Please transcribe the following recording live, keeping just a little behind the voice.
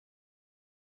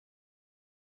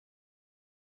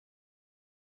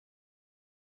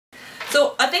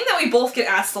So a thing that we both get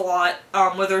asked a lot,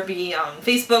 whether it be on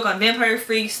Facebook, on Vampire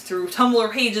Freaks, through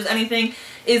Tumblr pages, anything,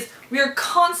 is we are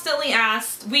constantly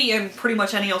asked, we and pretty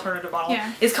much any alternative model,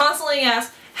 is constantly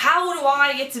asked, how do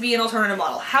I get to be an alternative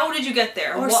model? How did you get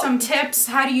there? Or some tips.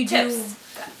 How do you do?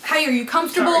 How are you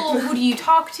comfortable? Who do you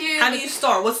talk to? How do you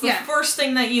start? What's the first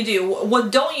thing that you do?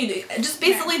 What don't you do? Just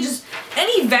basically just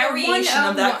any variation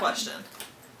of that question.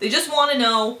 They just want to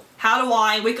know, how do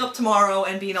I wake up tomorrow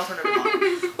and be an alternative model?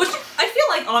 Which I feel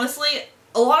like, honestly,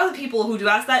 a lot of the people who do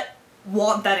ask that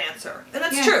want that answer. And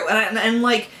that's true. And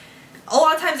like, a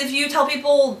lot of times if you tell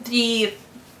people the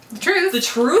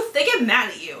truth, they get mad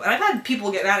at you. And I've had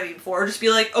people get mad at me before, just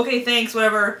be like, okay, thanks,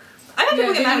 whatever. I've had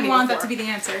people get mad at me before. want that to be the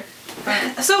answer.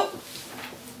 But. So,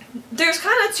 there's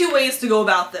kind of two ways to go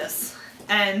about this.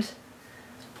 And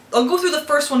I'll go through the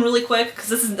first one really quick, because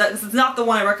this is not the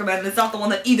one I recommend, it's not the one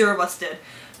that either of us did.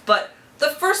 But the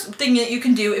first thing that you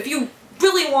can do, if you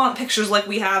really want pictures like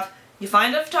we have, you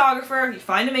find a photographer, you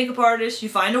find a makeup artist, you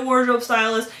find a wardrobe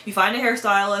stylist, you find a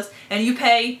hairstylist, and you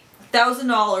pay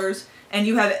 $1,000, and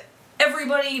you have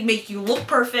everybody make you look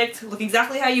perfect, look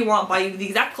exactly how you want, buy you the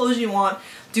exact clothes you want,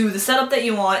 do the setup that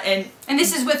you want, and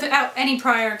this is without any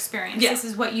prior experience. This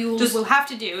is what you will have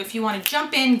to do if you want to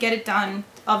jump in, get it done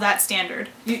of that standard.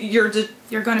 You're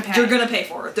gonna pay. You're gonna pay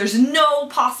for it. There's no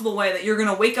possible way that you're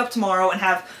gonna wake up tomorrow and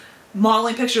have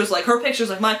modeling pictures like her pictures,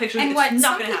 like my pictures. And it's what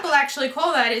not some people actually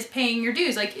call that is paying your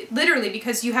dues, like literally,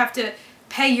 because you have to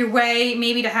pay your way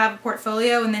maybe to have a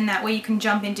portfolio, and then that way you can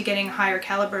jump into getting a higher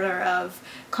caliber of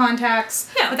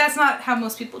contacts. Yeah. But that's not how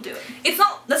most people do it. It's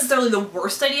not necessarily the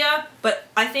worst idea, but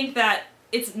I think that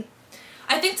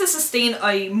I think to sustain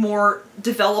a more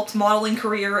developed modeling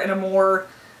career and a more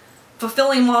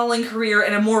fulfilling modeling career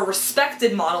and a more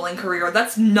respected modeling career,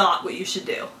 that's not what you should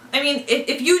do. I mean,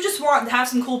 if you just want to have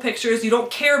some cool pictures, you don't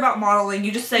care about modeling,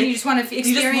 you just say... You just want to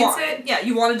experience it? Yeah,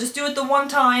 you want to just do it the one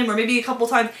time, or maybe a couple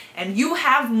times, and you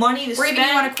have money to spend... Or even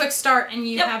you want a quick start and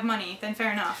you have money, then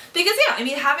fair enough. Because, yeah, I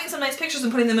mean, having some nice pictures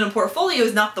and putting them in a portfolio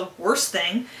is not the worst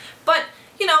thing, but,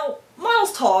 you know,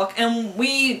 models talk, and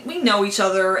we know each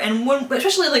other, and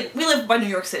especially, like, we live by New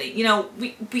York City, you know,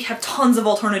 we have tons of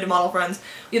alternative model friends,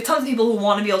 we have tons of people who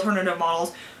want to be alternative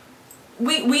models.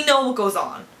 We know what goes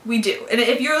on. We do. And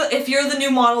if you're the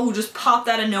new model who just popped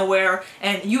out of nowhere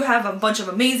and you have a bunch of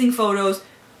amazing photos,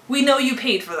 we know you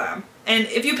paid for them. And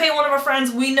if you pay one of our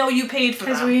friends, we know you paid for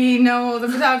them. Because we know the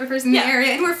photographers in the area,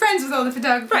 and we're friends with all the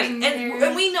photographers in the area.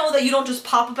 And we know that you don't just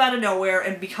pop up out of nowhere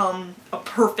and become a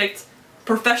perfect,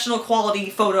 professional quality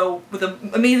photo with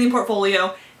an amazing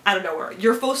portfolio out of nowhere.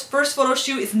 Your first photo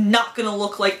shoot is not going to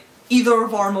look like either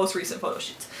of our most recent photo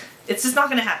shoots. It's just not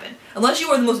going to happen. Unless you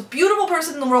are the most beautiful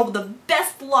person in the world with the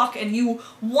best luck and you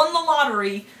won the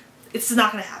lottery, it's just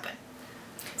not going to happen.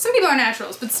 Some people are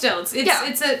naturals, but still,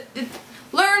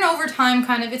 learn over time,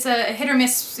 kind of. It's a hit or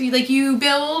miss. Like, you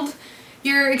build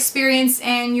your experience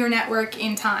and your network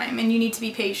in time, and you need to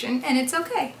be patient, and it's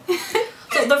okay.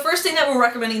 So the first thing that we're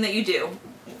recommending that you do,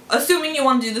 assuming you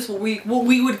want to do this what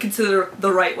we would consider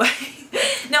the right way.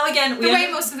 Now again, the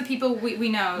way most of the people we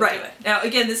know do it. Now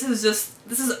again, this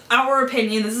is our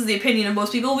opinion. This is the opinion of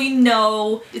most people we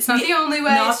know. It's not the only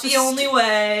way. Not the only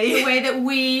way. The way that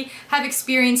we have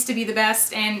experienced to be the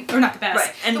best, or not the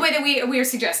best. And the way that we are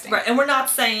suggesting. Right, and we're not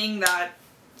saying that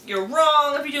you're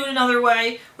wrong if you do it another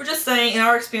way. We're just saying, in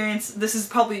our experience, this is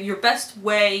probably your best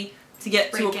way to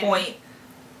get to a point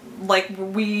like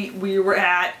we were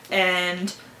at,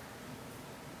 and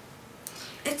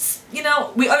it's, you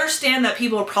know, we understand that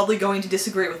people are probably going to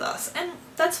disagree with us, and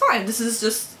that's fine. This is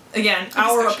just, again,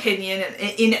 our opinion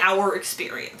and in our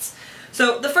experience.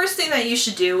 So the first thing that you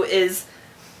should do is,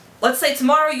 let's say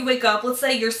tomorrow you wake up, let's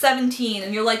say you're 17,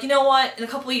 and you're like, you know what, in a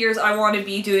couple of years I want to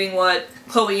be doing what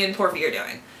Chloe and Porphy are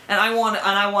doing, and I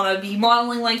want to be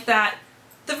modeling like that.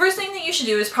 The first thing that you should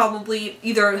do is probably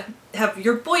either have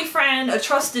your boyfriend, a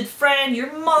trusted friend,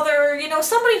 your mother, you know,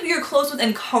 somebody who you're close with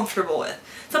and comfortable with.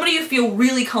 Somebody you feel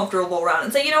really comfortable around,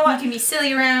 and say, you know what? You can be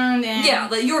silly around,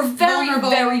 and that you're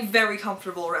very, very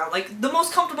comfortable around. Like, the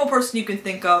most comfortable person you can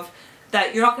think of,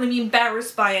 that you're not going to be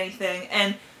embarrassed by anything,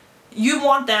 and you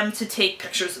want them to take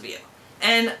pictures of you.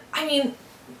 And, I mean,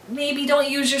 maybe don't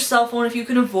use your cell phone if you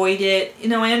can avoid it. You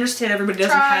know, I understand everybody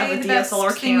doesn't have a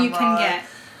DSLR camera. You can get.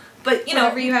 But, you know,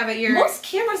 whatever you have at your... most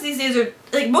cameras these days are,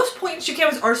 like, most point-and-shoot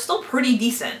cameras are still pretty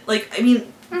decent. Like, I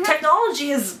mean, technology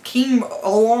has came a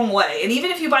long way. And even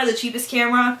if you buy the cheapest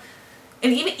camera,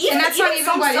 and even that's even not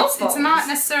even what it's not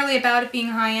necessarily about it being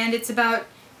high-end, it's about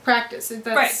practice.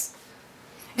 That's,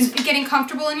 and getting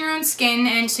comfortable in your own skin,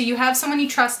 and so you have someone you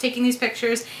trust taking these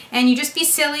pictures, and you just be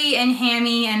silly and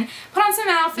hammy and put on some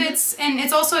outfits, and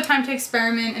it's also a time to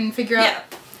experiment and figure out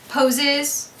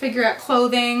poses, figure out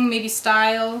clothing, maybe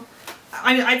style.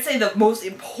 I mean, I'd say the most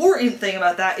important thing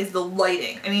about that is the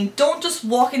lighting. I mean, don't just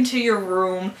walk into your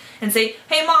room and say,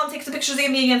 hey mom, take some pictures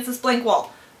of me against this blank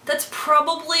wall. That's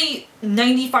probably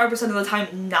 95% of the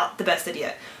time not the best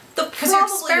idea. Because you're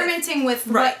experimenting with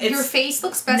what your face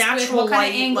looks best with, what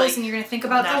kind of angles, and you're going to think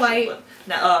about the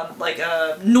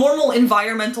light. Normal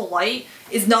environmental light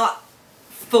is not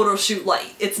photo shoot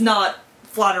light. It's not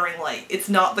flattering light. It's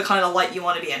not the kind of light you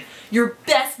want to be in. Your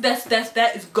best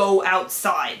bet is go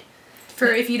outside. For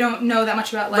if you don't know that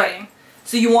much about lighting. Right.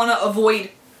 So you want to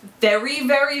avoid very,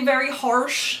 very, very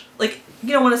harsh, like,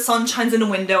 you know, when the sun shines in a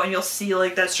window and you'll see,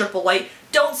 like, that strip of light.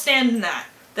 Don't stand in that.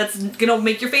 That's gonna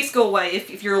make your face go away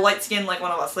if you're light skinned like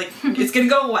one of us. Like, it's gonna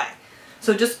go away.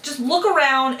 So just look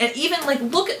around and even like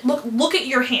look at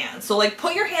your hands. So like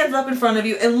put your hands up in front of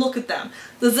you and look at them.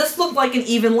 Does this look like an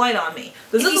even light on me?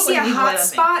 Does if this you look see like a hot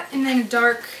spot and then a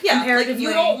dark comparatively.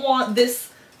 Like you don't want this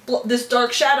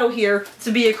dark shadow here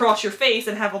to be across your face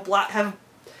and have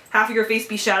half of your face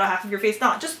be shadow, half of your face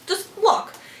not. Just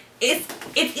look. It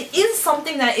is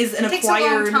something that is an acquired... It takes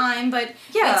a long time, but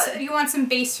you want some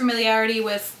base familiarity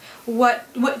with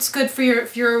what's good for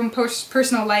your own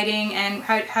personal lighting and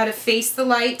how to face the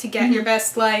light to get your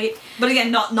best light. But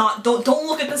again, don't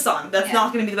look at the sun. That's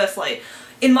not going to be the best light.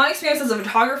 In my experience as a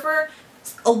photographer,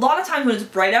 a lot of times when it's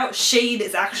bright out, shade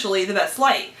is actually the best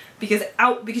light because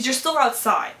you're still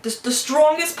outside. The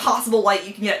strongest possible light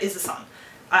you can get is the sun.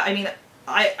 I mean,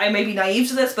 I may be naive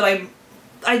to this, but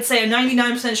I'd say I'm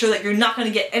 99% sure that you're not going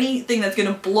to get anything that's going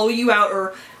to blow you out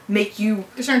or make you...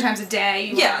 There's certain times of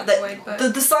day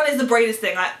the sun is the brightest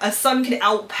thing. A sun can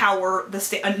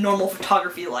outpower a normal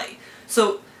photography light.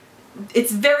 So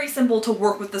it's very simple to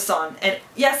work with the sun. And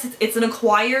yes, it's an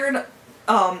acquired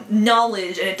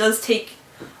knowledge and it does take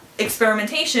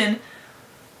experimentation,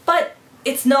 but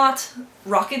it's not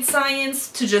rocket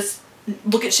science to just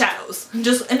look at shadows.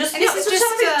 Don't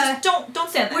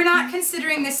stand there. We're not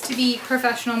considering this to be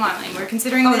professional modeling. We're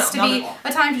considering this to be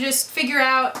a time to just figure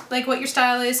out like what your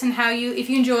style is and if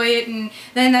you enjoy it, and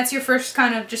then that's your first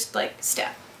kind of just like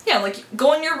step. Yeah, like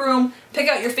go in your room, pick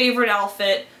out your favorite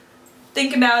outfit,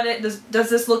 think about it. Does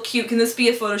this look cute? Can this be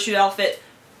a photo shoot outfit?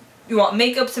 You want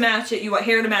makeup to match it. You want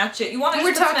hair to match it. You want to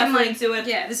put some effort into it.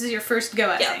 Yeah, this is your first go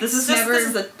at things. This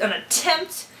is an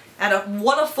attempt at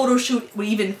what a photo shoot would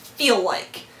even feel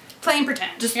like. Plain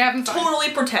pretend. Just you're having fun. Totally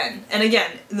pretend. And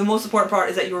again, the most important part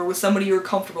is that you're with somebody you're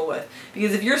comfortable with.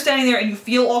 Because if you're standing there and you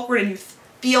feel awkward and you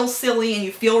feel silly and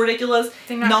you feel ridiculous,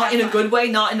 not in a good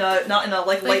way, not in a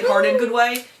like lighthearted good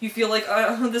way, you feel like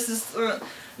this is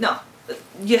no.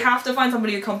 You have to find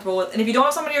somebody you're comfortable with. And if you don't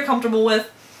have somebody you're comfortable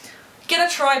with, get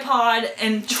a tripod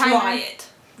and try it.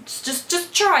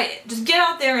 Just try it. Just get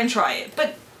out there and try it.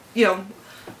 But you know,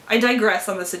 I digress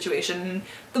on the situation.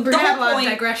 We're gonna have a lot of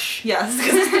digression. Yes,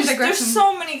 because there's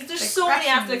so many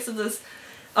aspects of this.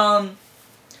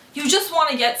 You just want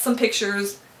to get some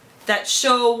pictures that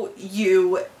show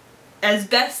you as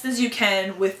best as you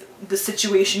can with the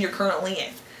situation you're currently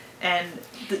in, and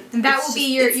that will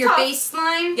be your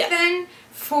baseline then.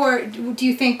 Do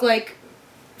you think like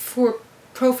for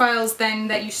profiles then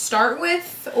that you start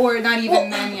with, or not even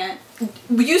then yet?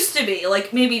 Used to be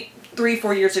like maybe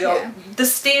 3-4 years ago, the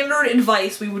standard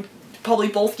advice we would probably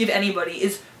both give anybody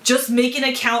is just make an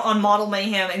account on Model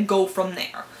Mayhem and go from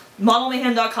there.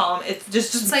 ModelMayhem.com. It's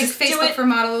just like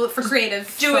Facebook for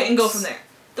creative. Do it and go from there.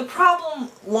 The problem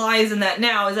lies in that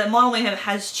now is that Model Mayhem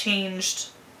has changed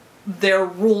their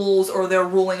rules or their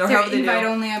ruling or however they do. Invite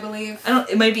only, I believe.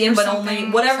 It might be invite only.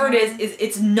 Whatever it is,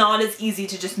 it's not as easy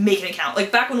to just make an account.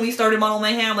 Like back when we started Model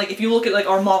Mayhem, like if you look at like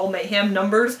our Model Mayhem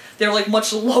numbers, they're like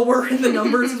much lower in the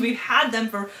numbers because we've had them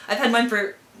I've had mine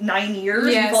for 9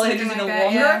 years. Yeah, you probably had using it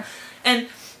longer. And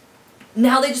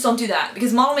now they just don't do that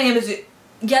because Model Mayhem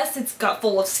it's got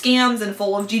full of scams and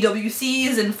full of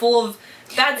GWCs and full of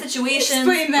bad situations.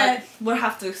 Explain that. We'll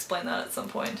have to explain that at some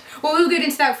point. Well, we'll get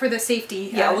into that for the safety.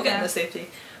 Yeah, we'll get into safety.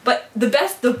 But the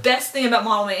best thing about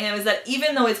Model Mayhem is that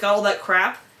even though it's got all that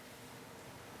crap,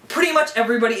 pretty much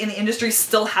everybody in the industry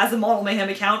still has a Model Mayhem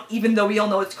account, even though we all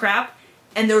know it's crap.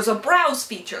 And there's a browse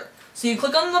feature. So you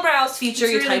click on the browse feature,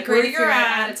 you type where you're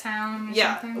at. Out of town or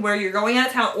something. Where you're going out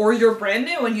of town, or you're brand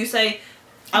new, and you say,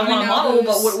 I want a model,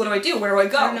 but what do I do? Where do I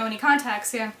go? I don't know any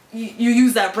contacts, You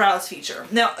use that browse feature.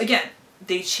 Now, again,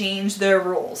 they changed their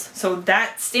rules. So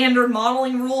that standard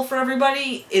modeling rule for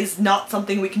everybody is not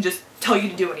something we can just tell you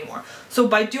to do anymore. So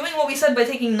by doing what we said, by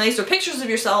taking nicer pictures of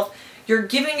yourself, you're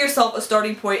giving yourself a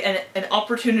starting point and an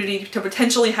opportunity to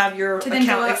potentially have your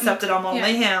account accepted on Model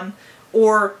Mayhem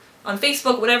or on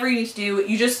Facebook, whatever you need to do.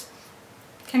 You just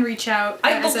can reach out.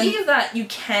 I believe that you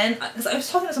can, because I was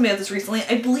talking to somebody about this recently,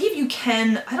 I believe you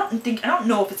can, I don't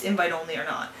know if it's invite only or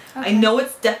not. Okay. I know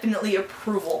it's definitely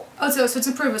approval. Oh, so it's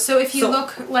approval. So if you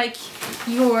look like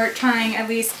you're trying at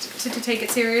least to take it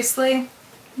seriously,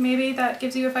 maybe that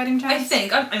gives you a fighting chance? I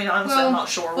think. I mean, honestly, I'm not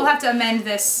sure. We'll have to amend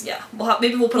this. Yeah.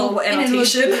 Maybe we'll put a little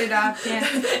annotation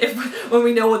when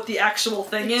we know what the actual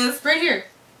thing is. Right here.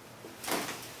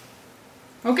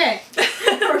 Okay.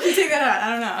 Or we can take that out.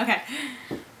 I don't know. Okay.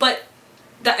 But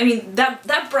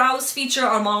that browse feature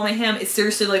on Model Mayhem is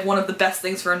seriously like one of the best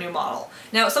things for a new model.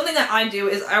 Now, something that I do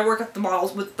is I work with the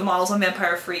models on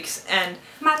Vampire Freaks and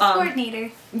model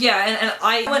coordinator. Yeah, and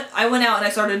I went out and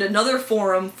I started another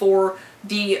forum for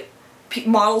the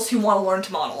models who want to learn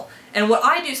to model. And what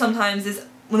I do sometimes is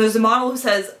when there's a model who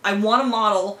says I want a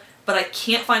model but I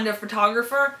can't find a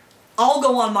photographer, I'll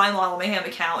go on my Model Mayhem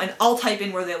account and I'll type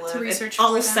in where they live and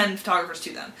I'll send photographers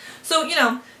to them. So, you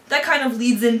know, that kind of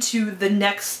leads into the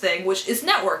next thing, which is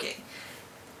networking.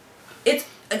 It's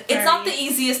not the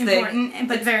easiest thing.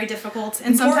 But very difficult.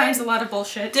 And sometimes a lot of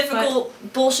bullshit.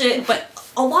 Bullshit, but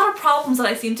a lot of problems that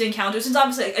I seem to encounter, since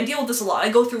obviously I deal with this a lot. I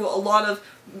go through a lot of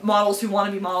models who want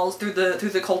to be models through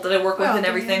the cult that I work with and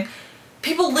everything.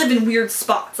 People live in weird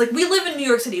spots. Like, we live in New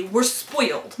York City. We're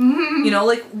spoiled. You know,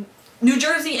 like, New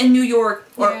Jersey and New York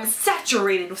are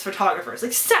saturated with photographers,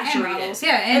 like saturated. And models,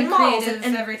 and models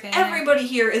and everything. Everybody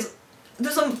here is,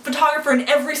 there's a photographer in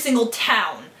every single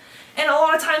town. And a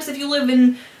lot of times if you live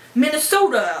in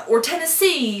Minnesota or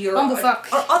Tennessee or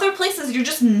other places, you're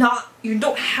just not, you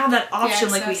don't have that option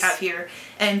like we have here.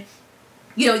 And,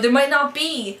 you know, there might not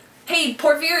be, hey,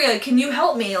 Porphyria, can you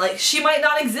help me? Like, she might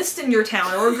not exist in your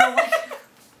town, or go like,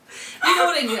 you know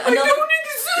what I mean? I don't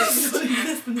exist!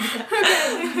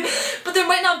 But there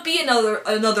might not be another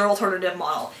alternative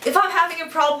model. If I'm having a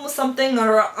problem with something,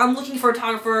 or I'm looking for a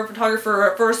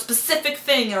photographer for a specific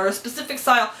thing or a specific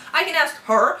style, I can ask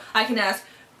her. I can ask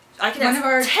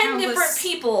 10 different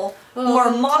people who are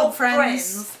model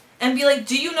friends and be like,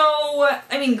 do you know?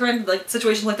 I mean, granted, like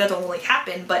situations like that don't really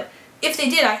happen, but if they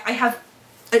did, I have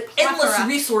endless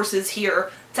resources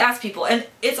here to ask people. And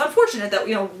it's unfortunate that,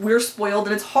 you know, we're spoiled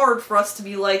and it's hard for us to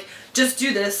be like, just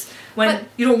do this when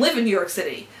you don't live in New York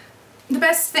City. The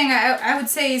best thing I would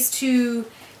say is to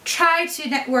try to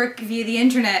network via the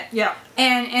internet. Yeah.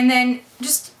 And then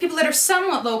just people that are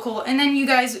somewhat local, and then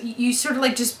you sort of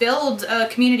like just build a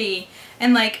community.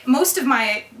 And like most of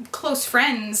my close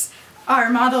friends are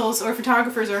models or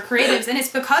photographers or creatives, and it's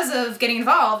because of getting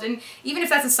involved. And even if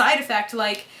that's a side effect,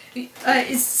 like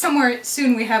is somewhere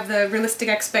soon we have the realistic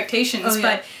expectations,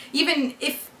 but even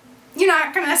if you're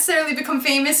not going to necessarily become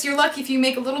famous, you're lucky if you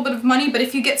make a little bit of money, but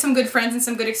if you get some good friends and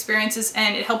some good experiences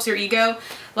and it helps your ego,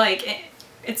 like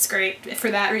it's great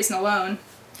for that reason alone.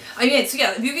 I mean, so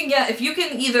yeah, if you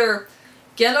can either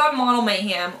get on Model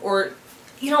Mayhem or,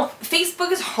 you know,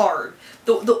 Facebook is hard.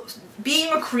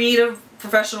 Being a creative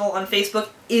professional on Facebook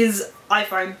is, I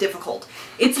find, difficult.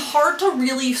 It's hard to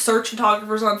really search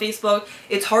photographers on Facebook.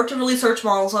 It's hard to really search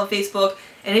models on Facebook.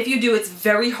 And if you do, it's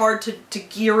very hard to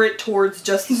gear it towards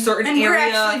just a certain area. And we're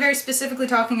actually very specifically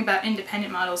talking about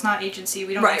independent models, not agency.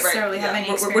 We don't necessarily have any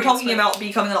experience. We're talking about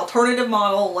becoming an alternative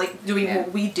model, like doing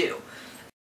what we do.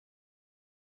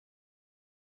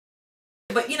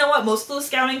 But you know what? Most of those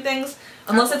scouting things,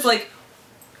 unless it's like,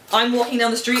 I'm walking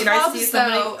down the street and I see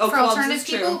somebody. For alternative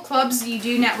people, clubs, you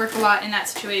do network a lot in that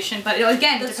situation. But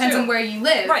again, it depends on where you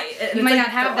live. Right. And you might not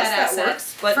have that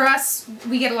asset. But for us,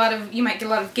 we get a lot of. You might get a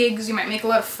lot of gigs. You might make a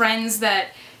lot of friends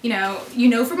that you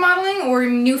know from modeling, or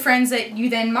new friends that you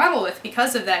then model with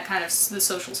because of that kind of the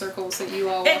social circles that you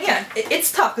all. And yeah,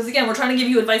 it's tough because again, we're trying to give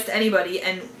you advice to anybody,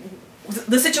 and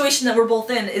the situation that we're both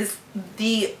in is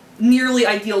the nearly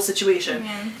ideal situation,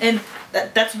 and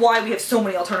that's why we have so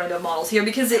many alternative models here,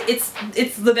 because it's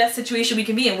the best situation we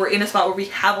can be in. We're in a spot where we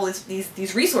have all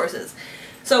these resources.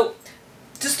 So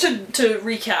just to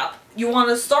recap, you want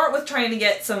to start with trying to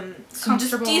get some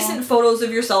just decent photos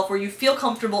of yourself where you feel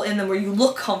comfortable in them, where you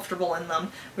look comfortable in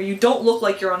them, where you don't look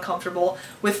like you're uncomfortable,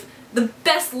 with the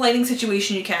best lighting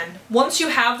situation you can. Once you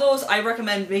have those, I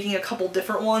recommend making a couple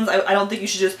different ones. I don't think you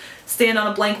should just stand on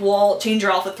a blank wall, change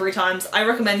your outfit 3 times. I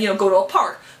recommend, go to a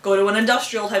park, go to an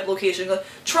industrial type location.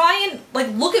 Try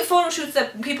and look at photo shoots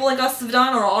that people like us have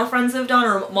done, or our friends have done,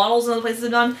 or models in other places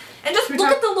have done, and just look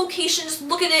at the location, just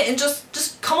look at it, and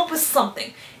just come up with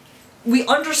something. We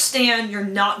understand you're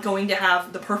not going to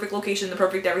have the perfect location, the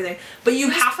perfect everything, but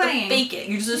you have to fake it.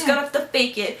 You just gotta have to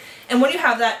fake it. And when you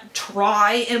have that,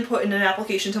 try and put in an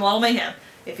application to Model Mayhem.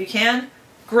 If you can,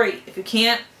 great. If you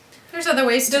can't, there's other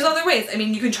ways. There's other ways. I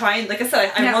mean, you can try and, like I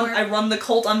said, I run the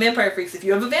cult on Vampire Freaks. If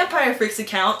you have a Vampire Freaks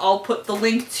account, I'll put the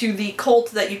link to the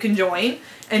cult that you can join,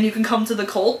 and you can come to the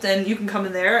cult, and you can come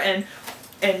in there, and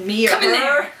me or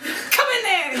her. Come in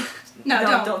there!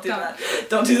 No, don't do that.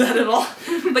 Don't do that at all.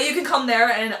 But you can come there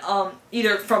and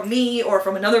either from me or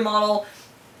from another model,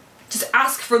 just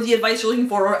ask for the advice you're looking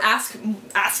for, or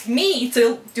ask me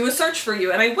to do a search for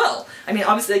you, and I will. I mean,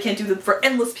 obviously I can't do them for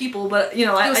endless people, but you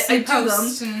know, I do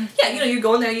them. Yeah, you know, you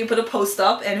go in there, you put a post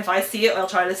up, and if I see it, I'll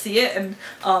try to see it, and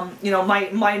you know,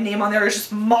 my name on there is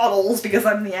just models because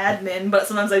I'm the admin, but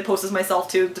sometimes I post as myself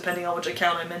too, depending on which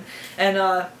account I'm in,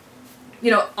 and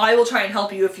you know, I will try and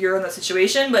help you if you're in that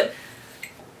situation, but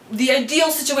the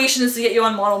ideal situation is to get you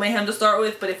on Model Mayhem to start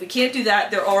with, but if we can't do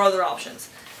that, there are other options.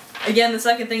 Again, the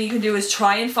second thing you can do is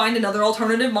try and find another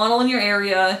alternative model in your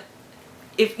area.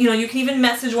 If, you know, you can even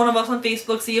message one of us on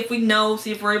Facebook, see if we know,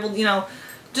 see if we're able to, you know,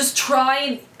 just try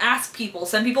and ask people,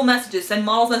 send people messages, send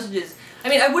models messages. I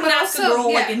mean, I wouldn't ask a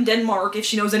girl, like, in Denmark if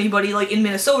she knows anybody, like, in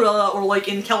Minnesota or, like,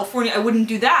 in California. I wouldn't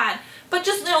do that. But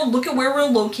just, you know, look at where we're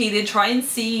located, try and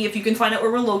see if you can find out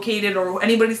where we're located or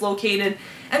anybody's located,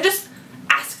 and just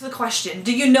ask the question.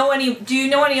 Do you know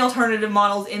any alternative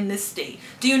models in this state?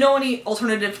 Do you know any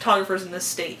alternative photographers in this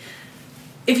state?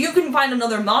 If you can find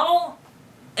another model,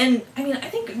 and I mean, I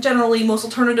think generally most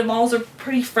alternative models are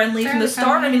pretty friendly from the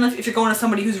start. I mean, if you're going to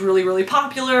somebody who's really, really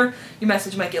popular, your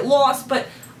message might get lost, but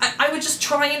I would just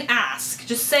try and ask.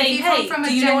 Just say, hey,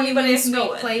 do you know anybody I can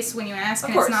go with? Place when you ask,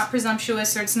 and it's not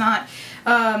presumptuous, or it's not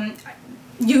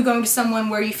you going to someone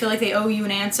where you feel like they owe you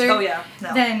an answer. Oh yeah,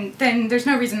 no. Then there's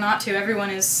no reason not to. Everyone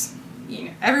is, you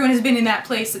know, everyone has been in that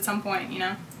place at some point, you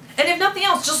know. And if nothing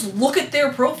else, just look at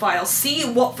their profile. See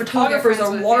what photographers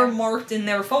are watermarked in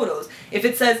their photos. If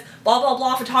it says blah blah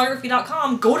blah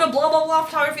photography.com, go to blah blah blah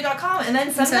photography.com and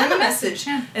then send them a message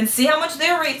and see how much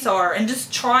their rates are, and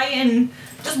just try and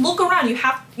just look around. You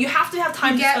have to have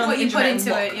time to spend on the internet and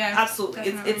look. Yeah,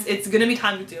 absolutely. It's gonna be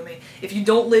time consuming. If you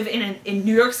don't live in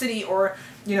New York City or,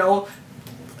 you know,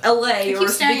 LA or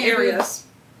big areas.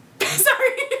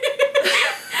 Sorry.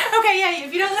 Okay, yeah.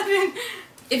 If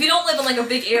you don't live in like a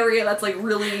big area that's like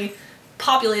really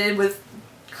populated with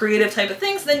creative type of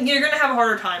things, then you're gonna have a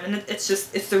harder time, and it's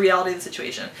the reality of the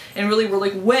situation. And really, we're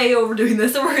like way overdoing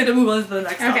this, and we're gonna move on to the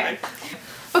next topic.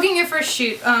 Booking your first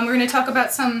shoot, we're gonna talk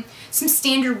about some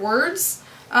standard words,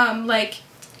 like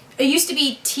it used to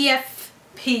be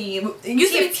TFP. It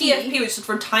used to be TFP, which is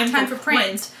for time for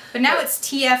print. But now it's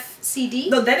TFCD.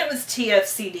 No, then it was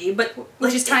TFCD, but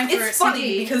which is time for CD. It's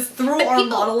funny because through our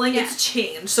modeling, it's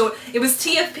changed. So it was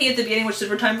TFP at the beginning, which stood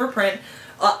for time for print.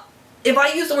 If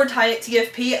I use the word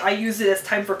TFP, I use it as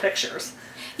time for pictures.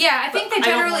 Yeah, I think that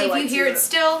generally, if you hear it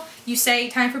still, you say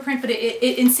time for print, but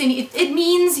it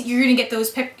means you're gonna get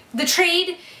those the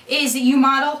trade is that you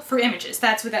model for images.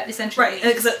 That's what that essentially means.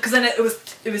 Right, because then it was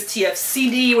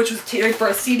TFCD, which was for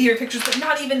a CD or pictures, but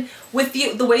not even with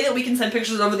the way that we can send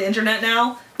pictures over the internet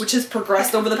now, which has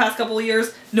progressed over the past couple of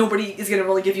years. Nobody is gonna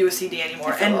really give you a CD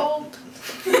anymore. And old.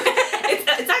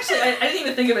 It's actually, I didn't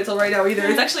even think of it till right now either.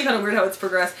 It's actually kind of weird how it's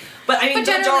progressed. But I mean,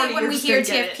 generally when we hear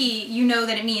TFP, you know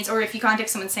that it means, or if you contact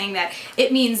someone saying that,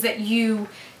 it means that you're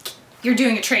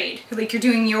doing a trade. Like you're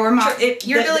doing your ability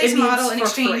to model in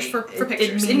exchange for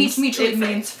pictures. It means mutually free. It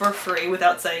means for free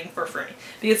without saying for free.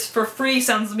 Because for free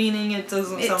sounds meaning, it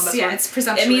doesn't sound that yeah, it's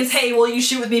presumptuous. It means, hey, will you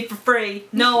shoot with me for free?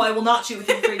 No, I will not shoot with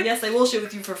you for free. Yes, I will shoot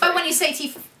with you for free. But when you say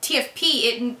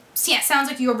TFP, it sounds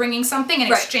like you're bringing something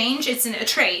in exchange. It's a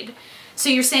trade. So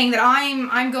you're saying that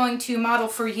I'm going to model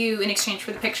for you in exchange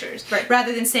for the pictures,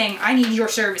 rather than saying I need your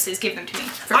services, give them to me.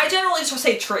 I generally just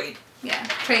say trade. Yeah,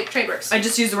 trade works. I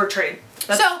just use the word trade.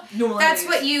 That's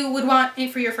what you would want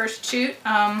for your first shoot.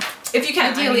 If you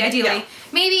can. Ideally. Yeah.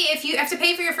 Maybe if you have to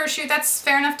pay for your first shoot, that's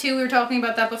fair enough too. We were talking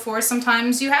about that before.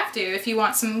 Sometimes you have to if you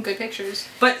want some good pictures.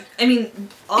 But, I mean,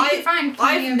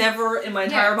 I've never in my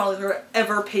entire modeling career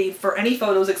ever paid for any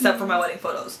photos except for my wedding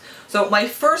photos. So my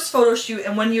first photo shoot,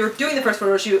 and when you're doing the first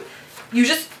photo shoot,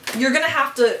 you're gonna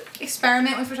have to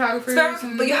experiment with photographers.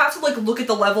 But you have to like look at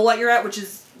the level that you're at, which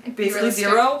is basically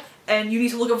 0, and you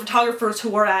need to look at photographers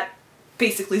who are at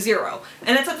basically 0.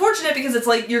 And it's unfortunate because it's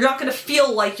like you're not going to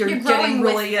feel like you're getting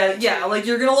really like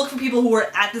you're going to look for people who are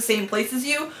at the same place as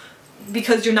you,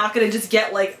 because you're not going to just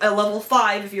get like a level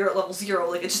 5 if you're at level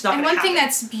 0. Like it's just not going to happen. And one thing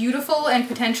that's beautiful and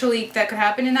potentially that could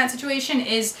happen in that situation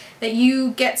is that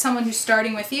you get someone who's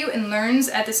starting with you and learns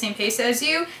at the same pace as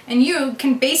you, and you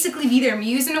can basically be their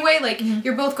muse in a way. Like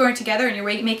you're both going together and you're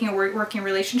making a working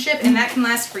relationship, and that can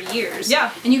last for years.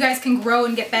 Yeah. And you guys can grow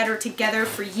and get better together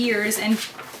for years and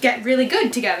get really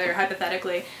good together,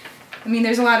 hypothetically. I mean,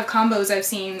 there's a lot of combos I've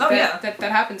seen that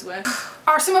happens with.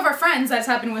 Or some of our friends that's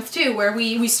happened with too, where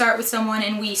we start with someone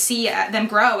and we see them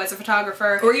grow as a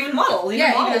photographer. Or even model.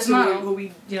 Even as model. Who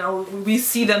we, you know, we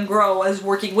see them grow as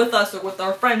working with us or with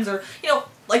our friends, or, you know,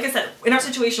 like I said, in our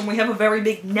situation, we have a very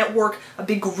big network, a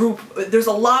big group. There's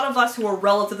a lot of us who are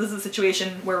relative to the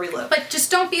situation where we live. But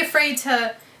just don't be afraid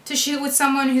to shoot with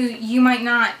someone who you might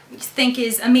not think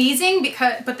is amazing,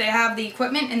 but they have the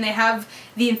equipment and they have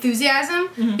the enthusiasm,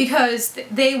 because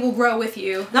they will grow with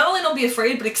you. Not only don't be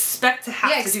afraid, but expect to have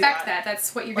to do that. Yeah, expect that.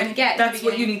 That's what you're going to get. That's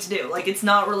what you need to do. Like, it's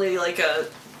not really like a,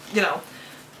 you know.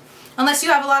 Unless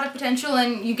you have a lot of potential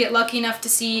and you get lucky enough to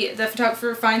see the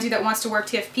photographer finds you that wants to work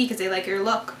TFP because they like your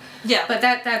look. Yeah. But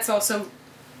that's also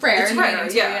rare. It's rare,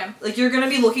 yeah. Like, you're going to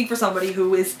be looking for somebody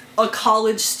who is a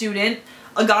college student,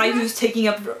 a guy who's taking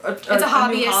up a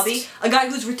new hobby, a guy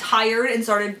who's retired and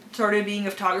started being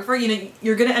a photographer. You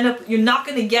know, you're not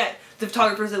gonna get the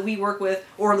photographers that we work with,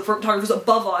 or the photographers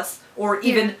above us, or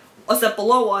even a step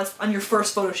below us on your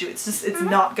first photo shoot. It's just, it's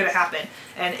not gonna happen.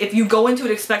 And if you go into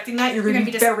it expecting that, you're gonna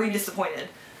be very disappointed.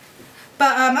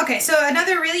 But, okay, so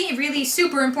another really, really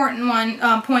super important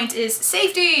point is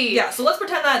safety. Yeah, so let's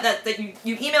pretend that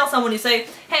you email someone, you say,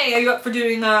 hey, are you up for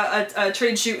doing a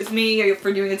trade shoot with me? Are you up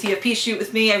for doing a TFP shoot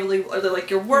with me? I really like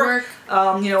your work.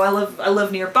 You know, I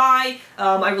live nearby.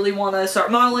 I really want to start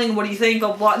modeling. What do you think?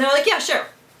 Blah, blah. And they're like, yeah, sure.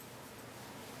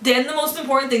 Then the most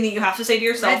important thing that you have to say to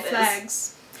yourself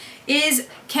is,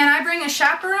 can I bring a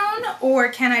chaperone, or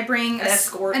can I bring an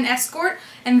escort?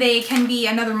 And they can be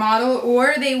another model,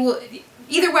 or they will...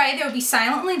 Either way, they will be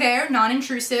silently there,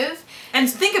 non-intrusive. And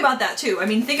think about that too. I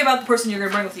mean, think about the person you're going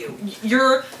to bring with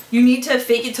you. You need to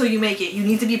fake it till you make it. You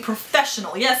need to be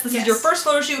professional. Yes, this is your first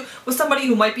photo shoot with somebody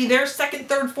who might be their second,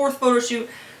 third, fourth photo shoot.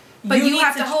 But you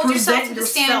have to hold yourself to the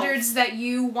standards that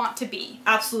you want to be.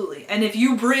 Absolutely. And if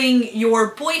you bring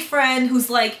your boyfriend who's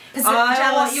like, I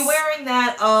don't want you wearing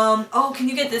that, oh, can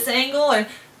you get this angle? And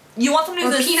you want somebody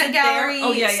who's peanut gallery,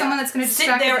 someone that's going to sit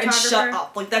there and shut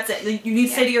up. Like, that's it. You need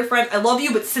to say to your friend, I love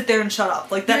you, but sit there and shut up.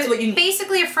 Like, that's what you need.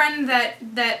 Basically a friend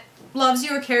that loves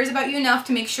you or cares about you enough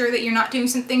to make sure that you're not doing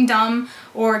something dumb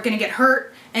or going to get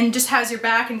hurt, and just has your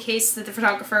back in case that the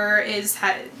photographer has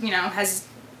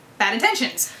bad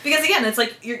intentions. Because again, it's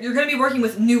like you're going to be working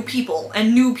with new people,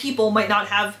 and new people might not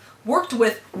have worked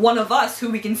with one of us who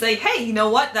we can say, hey, you know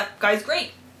what, that guy's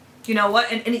great. You know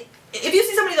what, and if you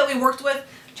see somebody that we worked with,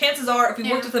 chances are, if we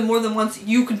worked with them more than once,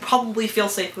 you could probably feel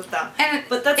safe with them.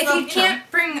 But that's if you can't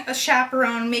bring a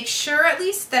chaperone, make sure at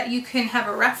least that you can have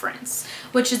a reference,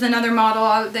 which is another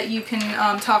model that you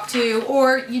can talk to,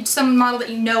 or some model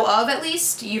that you know of at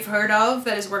least, you've heard of,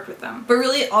 that has worked with them. But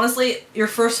really, honestly, your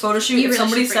first photo shoot, if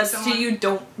somebody says to you,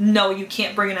 no, you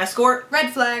can't bring an escort.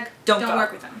 Red flag. Don't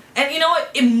work with them. And you know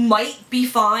what? It might be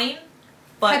fine,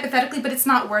 but... Hypothetically, but it's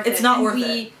not worth it. It's not worth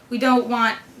it. We don't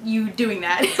want you doing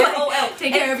that.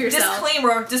 Take care of yourself.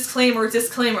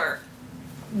 Disclaimer.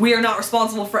 We are not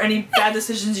responsible for any bad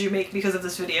decisions you make because of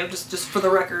this video, just for the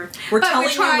record. We're telling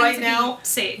you right now,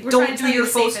 don't do your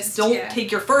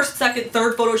take your first, second,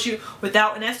 third photo shoot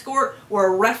without an escort or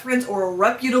a reference or a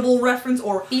reputable reference,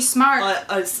 or be smart.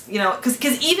 You know,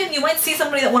 because even you might see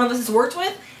somebody that one of us has worked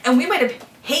with, and we might have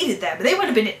hated them. They might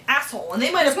have been an asshole, and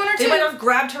they might have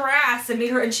grabbed her ass and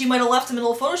made her, and she might have left in the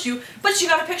middle of a photo shoot, but she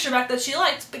got a picture back that she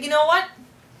liked. But you know what?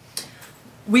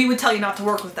 We would tell you not to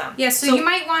work with them. Yeah, so you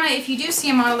might want to, if you do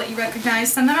see a model that you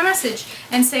recognize, send them a message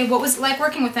and say, what was it like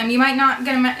working with them? You might not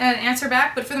get an answer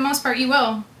back, but for the most part you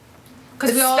will.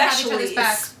 Because we all have each other's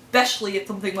back. Especially if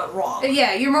something went wrong.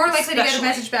 Yeah, you're more likely to get a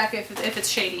message back if it's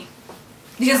shady.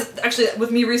 Because actually,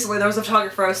 with me recently, there was a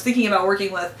photographer I was thinking about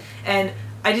working with, and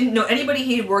I didn't know anybody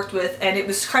he had worked with, and it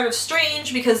was kind of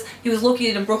strange because he was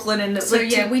located in Brooklyn, and so,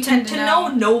 like, we tend to know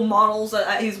no models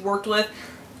that he's worked with.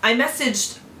 I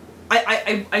messaged,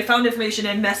 I found information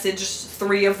and messaged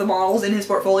 3 of the models in his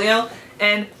portfolio,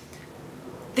 and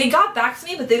they got back to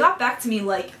me, but they got back to me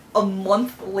like a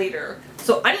month later.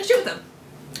 So I didn't shoot them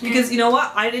because you know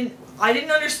what? I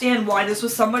didn't understand why this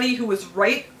was somebody who was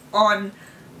right on.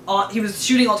 He was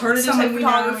shooting alternative type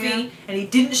photography, and he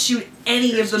didn't shoot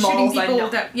any of the models I know.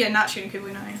 Not shooting people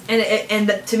we know.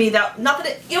 And to me, not that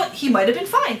it, you know, he might have been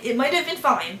fine. It might have been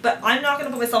fine, but I'm not going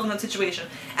to put myself in that situation.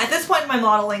 At this point in my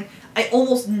modeling, I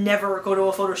almost never go to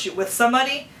a photo shoot with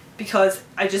somebody because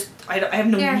I have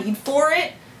no need for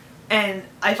it, and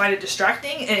I find it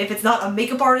distracting. And if it's not a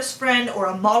makeup artist friend or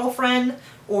a model friend,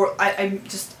 or I'm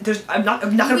not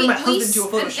gonna bring my husband to a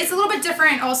photo shoot. It's a little bit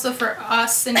different also for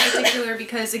us in particular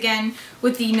because again,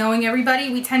 with the knowing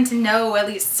everybody, we tend to know at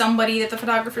least somebody that the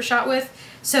photographer shot with.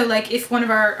 So like if one of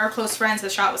our close friends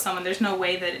has shot with someone, there's no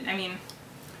way that, I mean,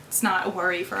 it's not a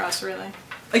worry for us really.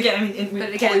 Again, I mean,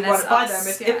 we probably run it by them.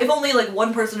 If only like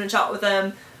one person had shot with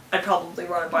them, I'd probably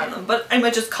run it by them. But I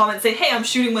might just comment, say, hey, I'm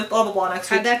shooting with blah blah blah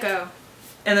next week. How'd that go?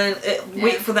 And then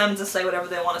wait for them to say whatever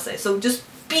they want to say. So just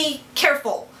be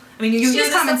careful. I mean, you hear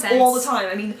this stuff all the time.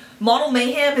 I mean, model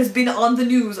mayhem has been on the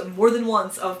news more than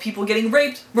once of people getting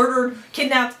raped, murdered,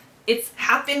 kidnapped. It's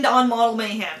happened on Model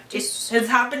Mayhem. It has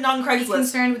happened on Craigslist. Be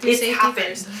concerned with your safety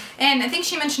first. And I think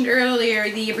she mentioned earlier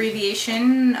the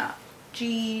abbreviation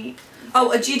G.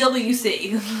 Oh, a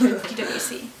GWC.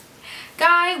 GWC.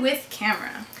 Guy with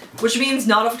camera. Which means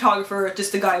not a photographer,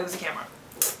 just a guy with a camera.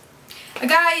 A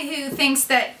guy who thinks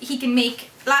that he can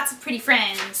make lots of pretty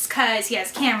friends because he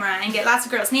has a camera and get lots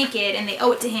of girls naked and they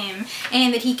owe it to him,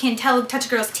 and that he can touch a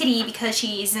girl's titty because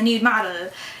she's a nude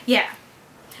model. Yeah.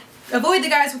 Avoid the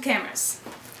guys with cameras.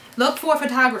 Look for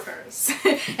photographers.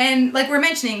 And like we're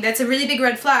mentioning, that's a really big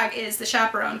red flag is the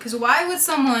chaperone, because why would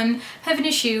someone have an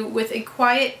issue with a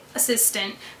quiet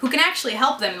assistant who can actually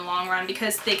help them in the long run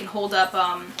because they can hold up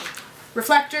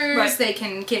reflectors, right. They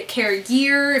can carry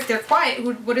gear. If they're quiet,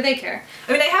 what do they care?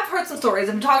 I mean, I have heard some stories,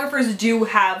 and photographers do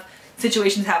have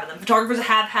situations happen to them. Photographers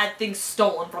have had things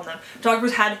stolen from them.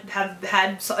 Photographers have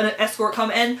had an escort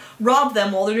come and rob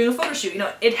them while they're doing a photo shoot. You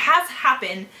know, it has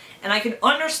happened, and I can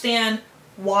understand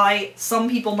why some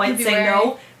people might say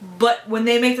no, but when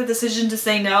they make the decision to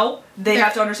say no, they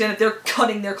have to understand that they're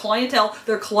cutting their clientele,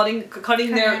 they're cutting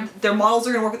their models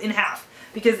are going to work in half.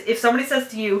 Because if somebody says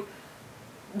to you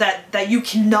that you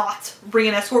cannot bring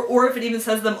an escort, or if it even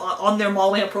says them on their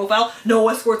modeling profile, no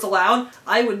escorts allowed,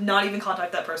 I would not even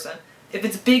contact that person. If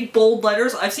it's big, bold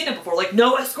letters, I've seen it before, like,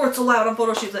 no escorts allowed on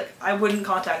photo shoots, like, I wouldn't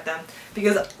contact them.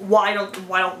 Because why?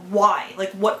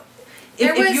 Like, what?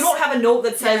 If you don't have a note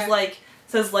that says,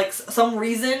 like some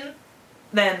reason,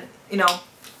 then, you know.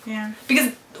 Yeah.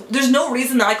 Because there's no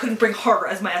reason that I couldn't bring her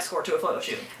as my escort to a photo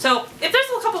shoot. So, if there's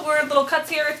a couple weird little cuts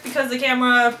here, it's because the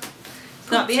camera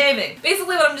is not behaving.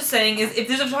 Basically what I'm just saying is, if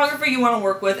there's a photographer you want to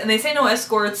work with and they say no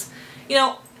escorts, you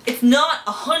know, it's not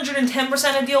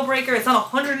 110% a deal breaker. It's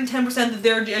not 110% that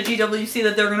they're a GWC,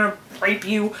 that they're gonna rape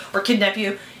you or kidnap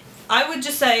you. I would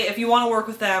just say, if you want to work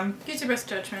with them, use your best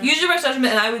judgment. Use your best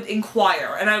judgment, and I would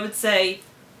inquire, and I would say,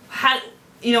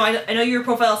 you know, I know your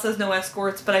profile says no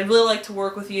escorts, but I'd really like to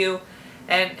work with you,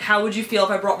 and how would you feel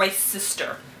if I brought my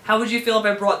sister? How would you feel if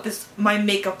I brought my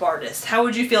makeup artist? How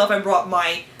would you feel if I brought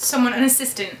an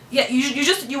assistant? Yeah,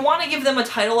 you want to give them a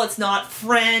title that's not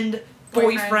friend,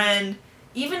 boyfriend.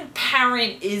 Even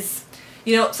parent is,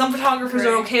 you know, some photographers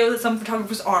are okay with it, some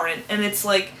photographers aren't, and it's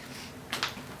like,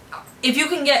 if you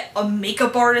can get a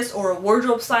makeup artist or a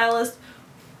wardrobe stylist,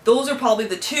 those are probably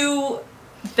the two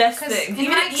best things.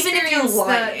 Even if you're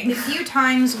lying. The few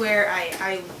times where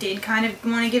I did kind of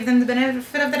want to give them the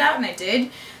benefit of the doubt, and I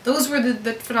did, those were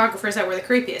the photographers that were the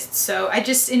creepiest. So I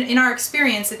just, in our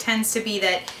experience, it tends to be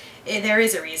that there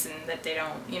is a reason that they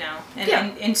don't, you know,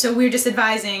 and so we're just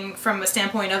advising from a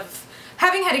standpoint of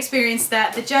having had experience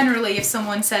that generally if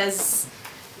someone says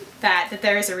that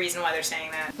there is a reason why they're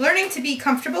saying that. Learning to be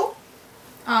comfortable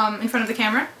in front of the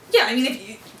camera. Yeah, I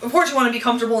mean, of course you want to be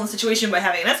comfortable in the situation by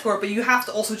having an escort, but you have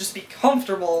to also just be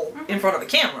comfortable in front of a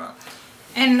camera.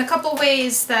 And a couple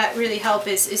ways that really help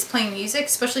is playing music,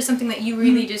 especially something that you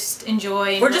really just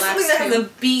enjoy and or just something that has a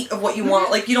beat of what you want.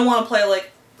 Like, you don't want to play,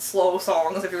 like, slow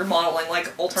songs if you're modeling,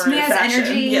 like, alternative fashion.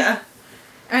 Energy. Yeah.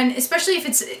 And especially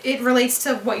if it relates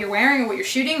to what you're wearing or what you're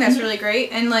shooting, that's really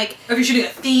great. And like, if you're shooting a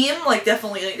theme, like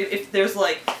definitely, like, if there's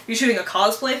like, if you're shooting a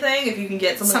cosplay thing, if you can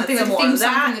get something that's similar to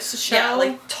that, to show, yeah,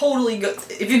 like totally good.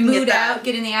 If you can get that,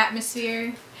 get in the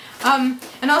atmosphere.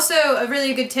 And also a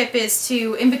really good tip is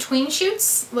to, in between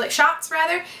shoots, like shots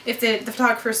rather, if the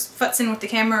photographer futz in with the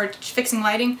camera or fixing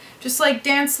lighting, just like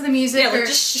dance to the music, or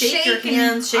just shake your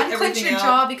hands, shake everything your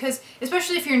jaw, because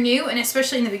especially if you're new and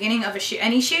especially in the beginning of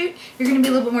any shoot, you're going to be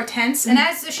a little bit more tense. And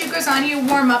as the shoot goes on, you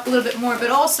warm up a little bit more, but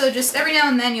also just every now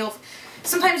and then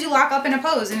sometimes you lock up in a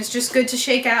pose, and it's just good to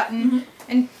shake out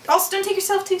and also don't take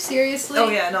yourself too seriously. Oh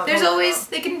yeah, no. There's always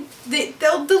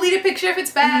they'll delete a picture if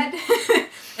it's bad.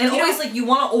 And always, like, you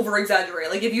want to over-exaggerate.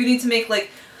 Like, if you need to make,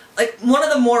 like, one of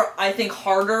the more, I think,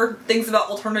 harder things about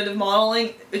alternative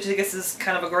modeling, which I guess is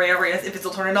kind of a gray area if it's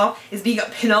alternative, is being a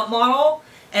pinup model.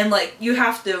 And, like, you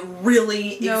have to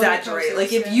really exaggerate.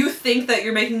 Like, if you think that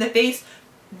you're making the face,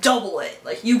 double it.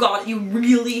 Like, you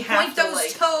really have to, point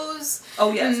those toes.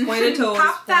 Oh, yes. Pointed toes.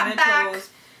 Pop that back.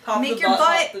 Pop make your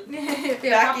butt.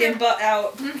 Back in, butt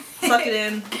out. Suck it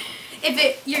in.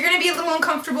 You're going to be a little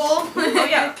uncomfortable. Oh,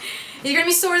 yeah. You're gonna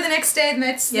be sore the next day, and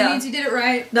that means you did it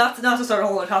right. Not to start a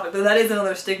whole other topic, but that is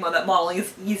another stigma, that modeling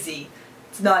is easy.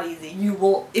 It's not easy. You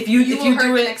will, if you do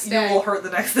it, you will hurt the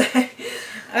next day.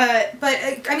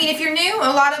 But I mean, if you're new,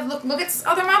 a lot of look at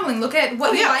other modeling. Look at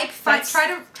what you like.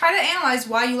 Try to analyze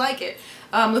why you like it.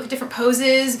 Look at different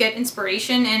poses, get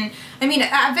inspiration, and I mean,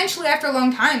 eventually after a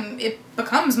long time, it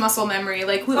becomes muscle memory.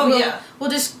 Like we'll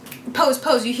just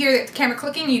pose. You hear the camera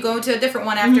clicking, you go to a different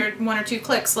one after 1 or 2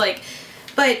 clicks. Like,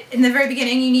 but in the very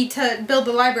beginning, you need to build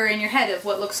the library in your head of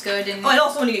what looks good. And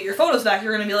also when you get your photos back,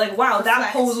 you're gonna be like, wow,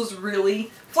 that pose was really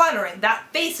flattering.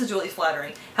 That face is really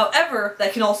flattering. However,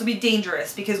 that can also be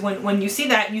dangerous because when you see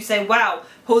that and you say, wow,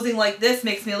 posing like this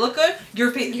makes me look good, you're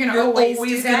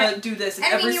always gonna do this in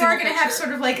every single picture. I mean, you are gonna have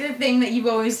sort of like the thing that you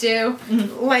always do.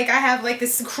 Like I have like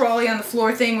this crawly on the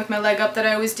floor thing with my leg up that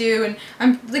I always do, and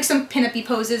I'm like some pin-up-y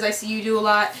poses I see you do a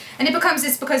lot, and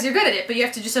it's because you're good at it, but you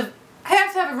have to just have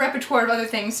a repertoire of other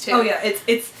things too. Oh yeah,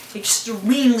 it's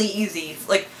extremely easy.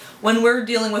 Like when we're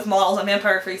dealing with models on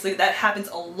Vampire Freaks, like that happens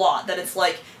a lot. That it's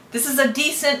like, this is a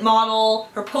decent model,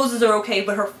 her poses are okay,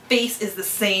 but her face is the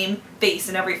same face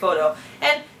in every photo.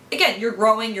 And again, you're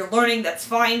growing, you're learning, that's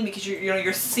fine because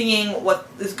you're seeing what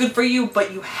is good for you,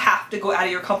 but you have to go out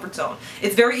of your comfort zone.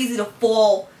 It's very easy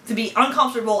to be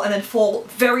uncomfortable and then fall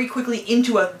very quickly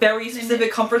into a very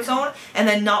specific comfort zone and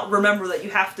then not remember that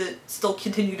you have to still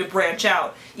continue to branch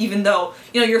out. Even though,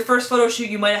 your first photo shoot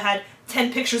you might have had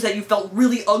 10 pictures that you felt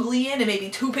really ugly in and maybe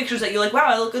 2 pictures that you're like, wow,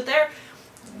 I look good there.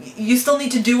 You still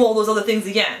need to do all those other things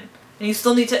again. And you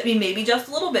still need to, maybe adjust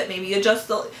a little bit, maybe adjust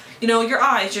the, your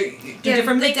eyes, do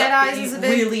different makeup. Dead eyes is a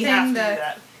big really thing. Have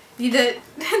to do that.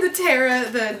 The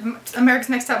Tara, the America's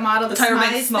Next Top Model, the Tyra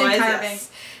Banks smiles,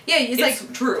 yes. Yeah, it's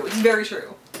like true. It's very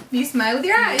true. You smile with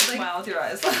your eyes. You smile with your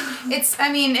eyes.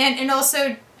 And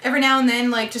also every now and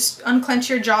then, like, just unclench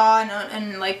your jaw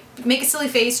and like make a silly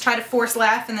face, try to force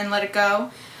laugh, and then let it go.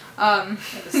 Like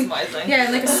a smizing. Yeah,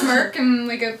 like a smirk and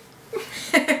like a.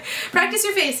 Practice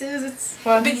your faces. It's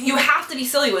fun. But you have to be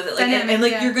silly with it, like,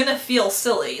 and you're gonna feel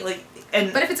silly, like.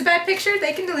 But if it's a bad picture,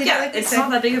 they can delete it. Like it's not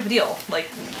that big of a deal. Like,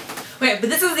 okay, but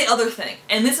this is the other thing,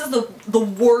 and this is the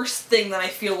worst thing that I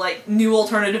feel like new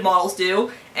alternative models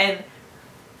do, and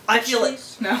I feel like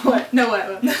what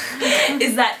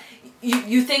is that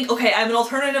you think, okay, I'm an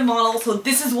alternative model, so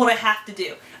this is what I have to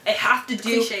do. I have to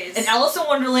do an Alice in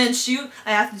Wonderland shoot.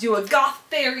 I have to do a goth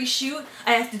fairy shoot.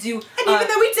 I have to do. And even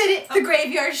though we did it, the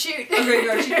graveyard shoot. A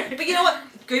graveyard shoot. But you know what?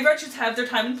 Graveyard shoots have their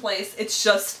time and place. It's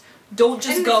just don't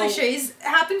just go. And the cliches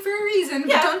happen for a reason.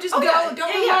 Yeah. But don't just go. Yeah.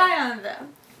 Don't rely on them.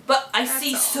 But I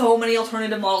see so many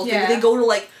alternative models. Yeah. They go to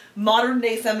like modern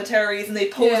day cemeteries and they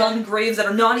pose on graves that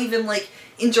are not even like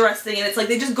interesting, and it's like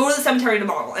they just go to the cemetery to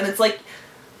model, and it's like.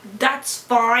 That's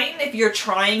fine if you're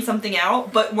trying something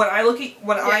out, but when I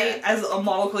I, as a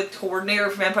model coordinator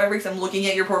for Vampire Freaks, I'm looking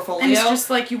at your portfolio. And it's just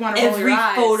like you want to roll your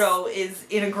eyes. Every photo is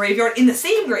in a graveyard, in the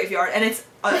same graveyard, and it's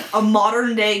a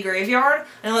modern day graveyard.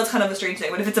 I know that's kind of a strange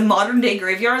thing, but if it's a modern day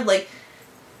graveyard, like,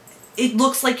 it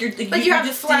looks like you're like you have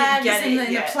just flags and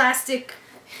the plastic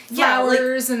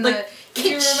flowers and the. If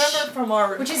you remember from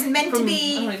our... Which isn't meant to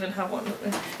be... I don't even have one.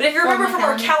 But if you remember from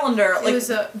our calendar, like,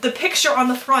 the picture on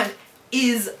the front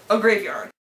is a graveyard.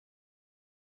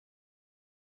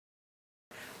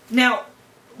 Now,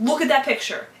 look at that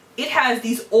picture. It has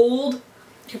these old,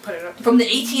 you put it up. From the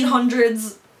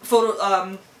 1800s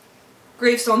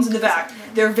gravestones in the back.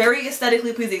 They're very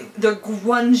aesthetically pleasing. They're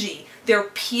grungy. They're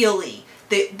peely.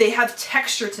 They have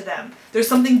texture to them. There's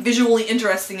something visually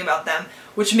interesting about them,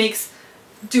 which makes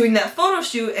doing that photo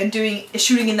shoot and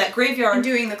shooting in that graveyard and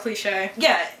doing the cliche.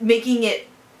 Yeah, making it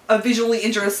a visually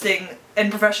interesting and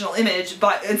professional image,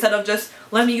 but instead of just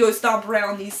let me go stomp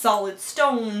around these solid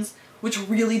stones, which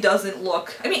really doesn't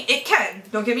look. I mean, it can.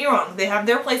 Don't get me wrong. They have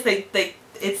their place.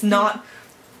 It's not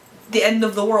the end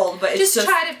of the world, but it's just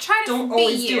try to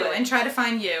be you and try to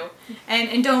find you,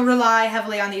 and don't rely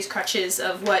heavily on these crutches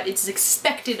of what is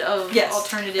expected of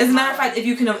alternative. As a matter of fact, if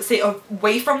you can stay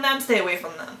away from them, stay away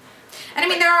from them. And I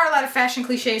mean, there are a lot of fashion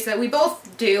cliches that we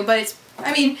both do, but it's.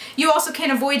 I mean, you also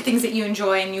can't avoid things that you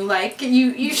enjoy and you like.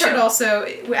 You should also,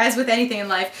 as with anything in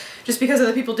life, just because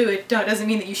other people do it doesn't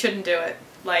mean that you shouldn't do it.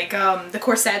 Like the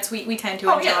corsets, we tend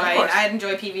to enjoy. I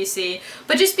enjoy PVC,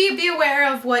 but just be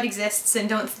aware of what exists and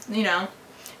don't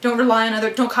rely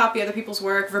on don't copy other people's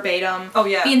work verbatim. Oh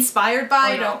yeah. Be inspired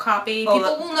by. Don't copy.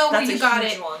 People will know where you got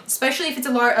it, especially if it's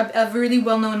a really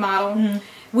well-known model. Mm-hmm.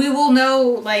 We will know,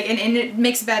 like, and it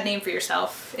makes a bad name for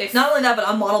yourself. Not only that, but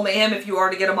on Model Mayhem, if you are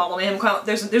to get a Model Mayhem account,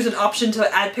 there's an option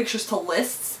to add pictures to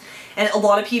lists, and a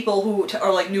lot of people who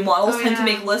are like new models tend to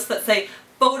make lists that say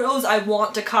photos I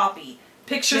want to copy,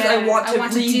 pictures I want to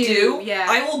redo.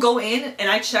 I will go in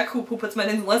and I check who puts my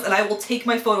things in the list, and I will take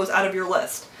my photos out of your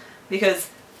list because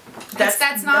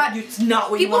That's not. It's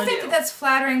not what you want to do. People think that's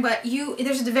flattering, but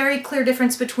there's a very clear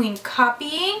difference between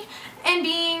copying and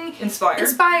being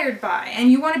inspired by.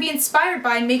 And you want to be inspired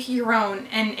by and make it your own,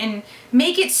 and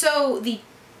make it so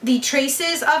the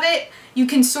traces of it you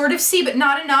can sort of see, but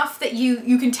not enough that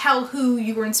you can tell who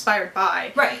you were inspired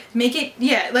by. Right. Make it,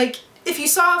 yeah, like if you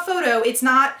saw a photo, it's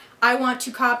not, I want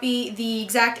to copy the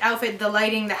exact outfit, the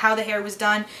lighting, how the hair was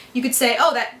done. You could say,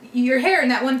 oh, your hair in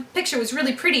that one picture was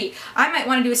really pretty. I might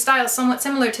want to do a style somewhat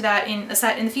similar to that in a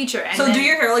set in the future. And so then, do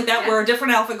your hair like that, wear a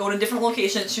different outfit, go to a different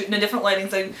location, shoot in a different lighting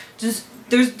thing. Just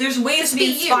there's ways to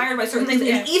be inspired by certain things,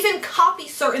 and even copy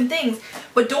certain things,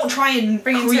 but don't try and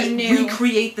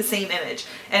recreate the same image.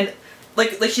 And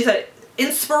like she said,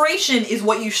 inspiration is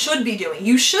what you should be doing.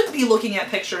 You should be looking at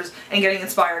pictures and getting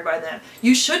inspired by them.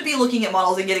 You should be looking at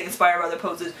models and getting inspired by their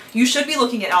poses. You should be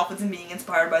looking at outfits and being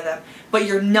inspired by them, but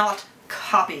you're not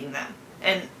copying them.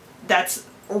 And that's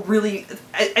really,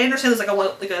 I understand there's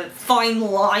like a fine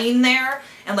line there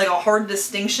and like a hard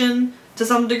distinction to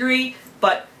some degree,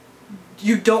 but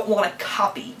you don't want to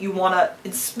copy. You want to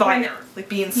inspire, like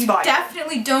be inspired. You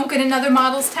definitely don't get another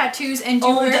model's tattoos and do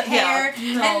her hair,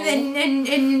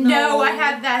 and no, I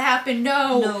had that happen.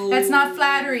 No, that's not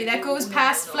flattery. That goes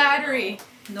past flattery.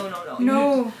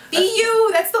 No. Be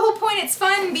you. That's the whole point. It's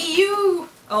fun. Be you.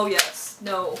 Oh yes.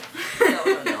 No.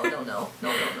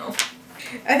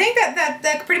 I think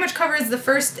that pretty much covers the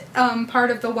first part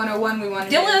of the 101 we wanted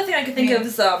to do. The only other thing I can think of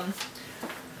is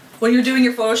when you're doing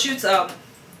your photo shoots, let's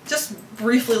just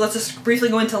briefly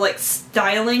go into like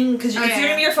styling, because if you're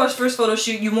doing your first photo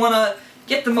shoot, you want to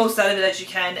get the most out of it as you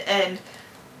can, and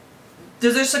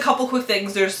there's just a couple quick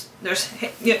things. There's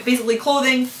basically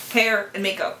clothing, hair, and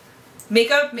makeup.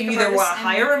 Makeup, you either want to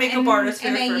hire a makeup artist for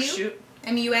your first shoot.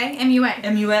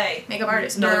 MUA. Makeup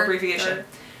artist. Another abbreviation.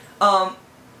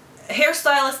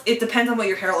 Hairstylist, it depends on what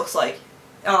your hair looks like.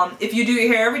 If you do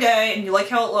your hair every day and you like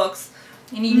how it looks,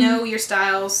 and you know your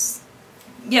styles.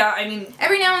 Yeah, I mean,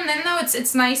 every now and then though,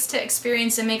 it's nice to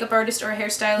experience a makeup artist or a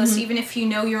hairstylist, even if you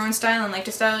know your own style and like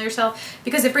to style yourself,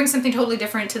 because it brings something totally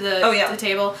different to the to the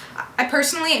table. I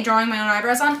personally, drawing my own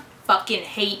eyebrows on, fucking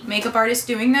hate makeup artists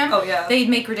doing them. Oh yeah, they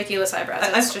make ridiculous eyebrows.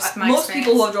 That's just my most experience.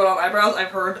 people who have drawn on eyebrows, I've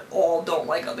heard, all don't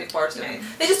like makeup artists doing it.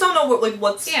 They just don't know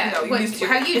what's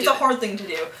it's a hard thing to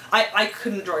do. I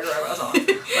couldn't draw your eyebrows on.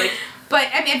 Like. But,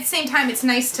 I mean, at the same time, it's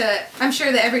nice to, I'm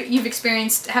sure that you've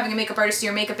experienced having a makeup artist do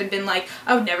your makeup and been like,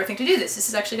 I would never think to do this. This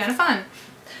is actually kind of fun.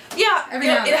 Yeah,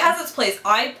 it has its place.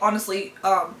 I honestly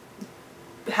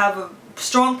have a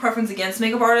strong preference against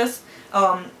makeup artists.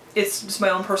 It's just my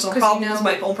own personal problems,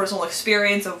 my own personal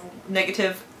experience of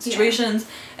negative situations,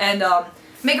 and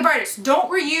makeup artists,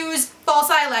 don't reuse false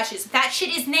eyelashes. That shit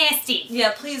is nasty.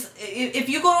 Yeah, please, if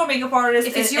you go to a makeup artist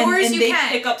if it's yours, and they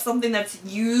pick up something that's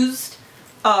used,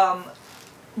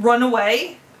 run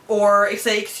away, or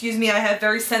say, excuse me, I have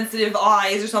very sensitive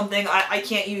eyes or something, I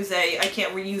can't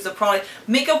reuse a product.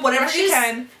 Makeup, whatever you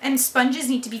can. And sponges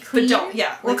need to be cleaned. But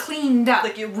don't, or cleaned up.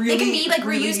 Like, you really, they can be like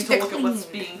really reused need to look at what's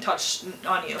being touched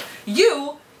on you.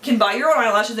 You can buy your own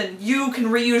eyelashes and you can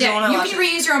reuse your own eyelashes. You can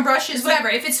reuse your own brushes, whatever,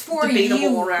 if it's for you.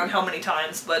 Debatable around how many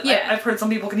times, but I've heard some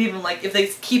people can even, like, if they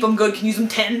keep them good, can use them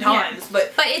 10 times,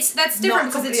 but that's different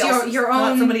because it's your own.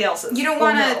 Not somebody else's. You don't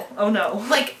want to. Oh no.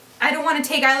 Like, I don't want to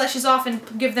take eyelashes off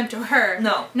and give them to her.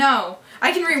 No.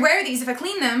 I can rewear these if I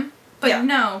clean them, but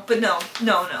no. But no.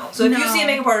 So if you see a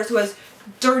makeup artist who has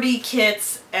dirty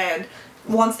kits and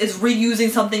is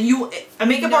reusing something, a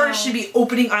makeup artist should be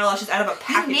opening eyelashes out of a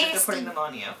package and putting them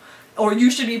on you. Or you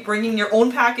should be bringing your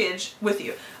own package with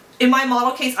you. In my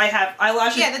model case, I have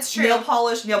eyelashes, that's true. nail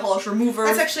polish remover.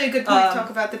 That's actually a good point to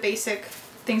talk about the basic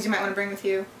things you might want to bring with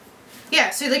you. Yeah,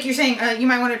 so like you're saying, you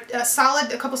might want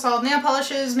a couple solid nail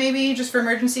polishes, maybe, just for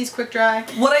emergencies, quick dry.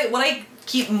 What I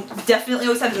keep definitely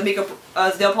always have is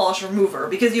a nail polish remover,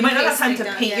 because you might not have time to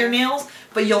paint your nails,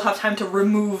 but you'll have time to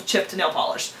remove chipped nail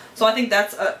polish. So I think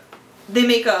that's they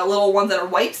make little ones that are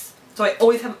wipes, so I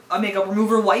always have a makeup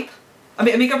remover wipe, a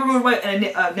makeup remover wipe and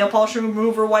a nail polish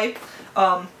remover wipe.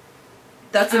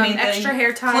 That's the main thing. Extra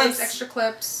hair ties, extra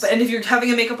clips. And if you're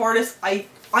having a makeup artist,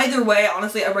 either way,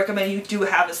 honestly, I recommend you do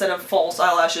have a set of false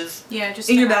eyelashes just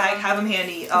in your bag, have them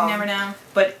handy. You never know.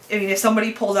 But, I mean, if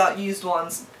somebody pulls out used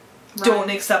ones, don't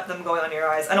accept them going on your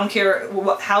eyes. I don't care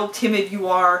how timid you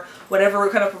are, whatever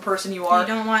kind of a person you are. You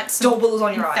don't want some don't put those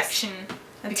on your infection.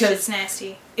 eyes. Because it's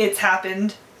nasty. It's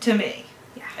happened to me.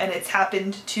 Yeah. And it's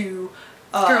happened to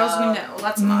girls we know,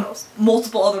 lots of models.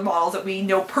 Multiple other models that we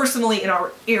know personally in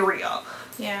our area.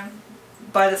 Yeah.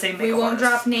 By the same makeup artist. We won't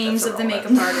drop names of the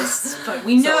makeup artists, but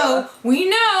we know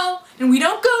and we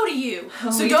don't go to you.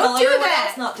 So don't do that.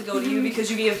 Else not to go to you because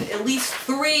you gave at least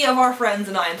 3 of our friends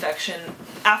an eye infection.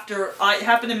 After it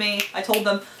happened to me, I told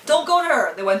them, don't go to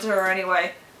her. They went to her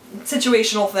anyway.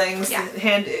 Situational things.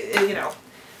 Yeah. You know.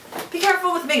 Be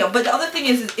careful with makeup. But the other thing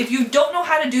is if you don't know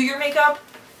how to do your makeup,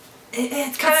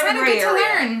 it's kind of a gray area. It's good to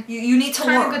learn. You need to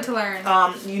learn. Kind of good to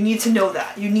learn. You need to know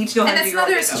that. You need to know how to do your own makeup.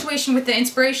 And that's another situation with the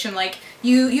inspiration. Like,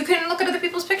 you can look at other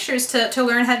people's pictures to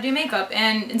learn how to do makeup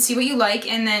and see what you like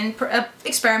and then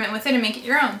experiment with it and make it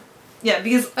your own. Yeah,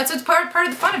 because... That's what's part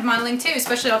of the fun of modeling, too,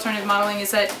 especially alternative modeling,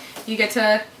 is that you get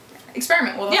to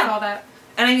experiment with all that.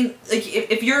 And I mean, like,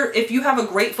 if you have a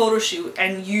great photo shoot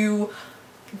and you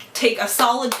take a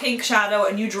solid pink shadow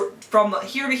and you draw from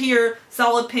here to here,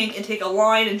 solid pink, and take a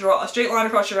line and draw a straight line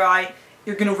across your eye,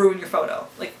 you're gonna ruin your photo.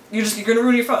 Like, you're gonna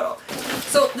ruin your photo.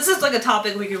 So this is like a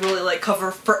topic we could really like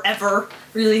cover forever.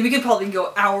 Really, we could probably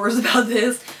go hours about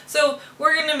this. So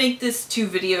we're gonna make this 2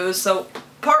 videos. So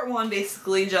part 1,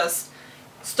 basically just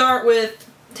start with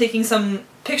taking some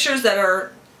pictures that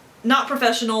are not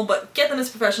professional, but get them as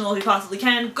professional as you possibly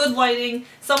can. Good lighting,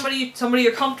 somebody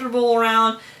you're comfortable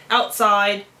around,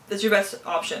 outside. That's your best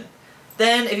option.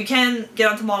 Then, if you can, get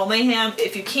onto Model Mayhem.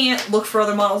 If you can't, look for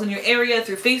other models in your area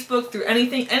through Facebook, through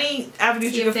anything, any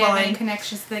avenues you can find. Have any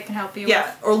connections that can help you.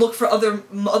 Yeah, or look for other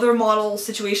model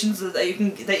situations that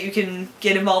you can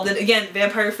get involved in. Again,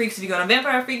 Vampire Freaks. If you go on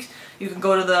Vampire Freaks, you can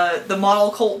go to the model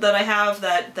cult that I have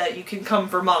that you can come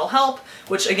for model help.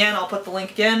 Which again, I'll put the link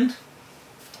again.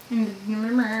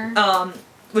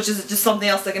 Which is just something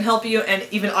else that can help you, and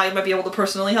even I might be able to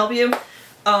personally help you.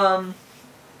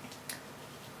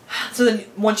 So then,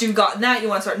 once you've gotten that, you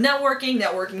want to start networking,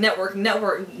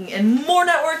 and more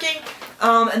networking.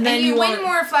 And then you want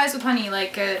more flies with honey.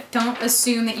 Like, don't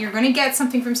assume that you're going to get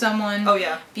something from someone. Oh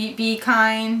yeah. Be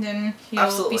kind, and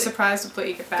you'll be surprised with what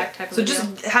you get back. Yeah. So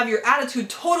just have your attitude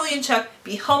totally in check.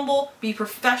 Be humble. Be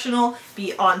professional.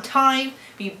 Be on time.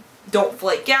 Don't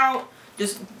flake out.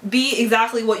 Just be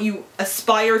exactly what you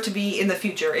aspire to be in the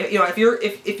future. You know, if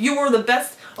you were the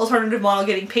best alternative model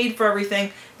getting paid for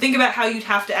everything, think about how you'd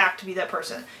have to act to be that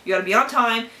person. You gotta be on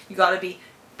time, you gotta be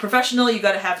professional, you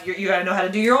gotta know how to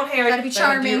do your own hair, you gotta be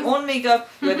charming, do your own makeup,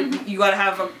 you gotta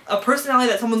have a personality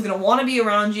that someone's gonna want to be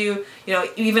around you. You know,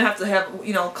 you even have to have,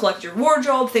 collect your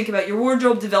wardrobe, think about your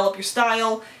wardrobe, develop your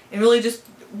style, and really just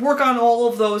work on all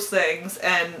of those things.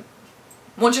 And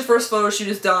once your first photo shoot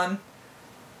is done,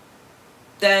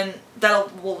 then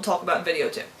we'll talk about in video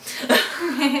too.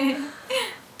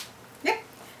 Yep.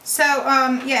 So,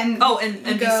 yeah, and... Oh, and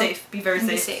be safe. Be very safe.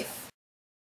 Be safe.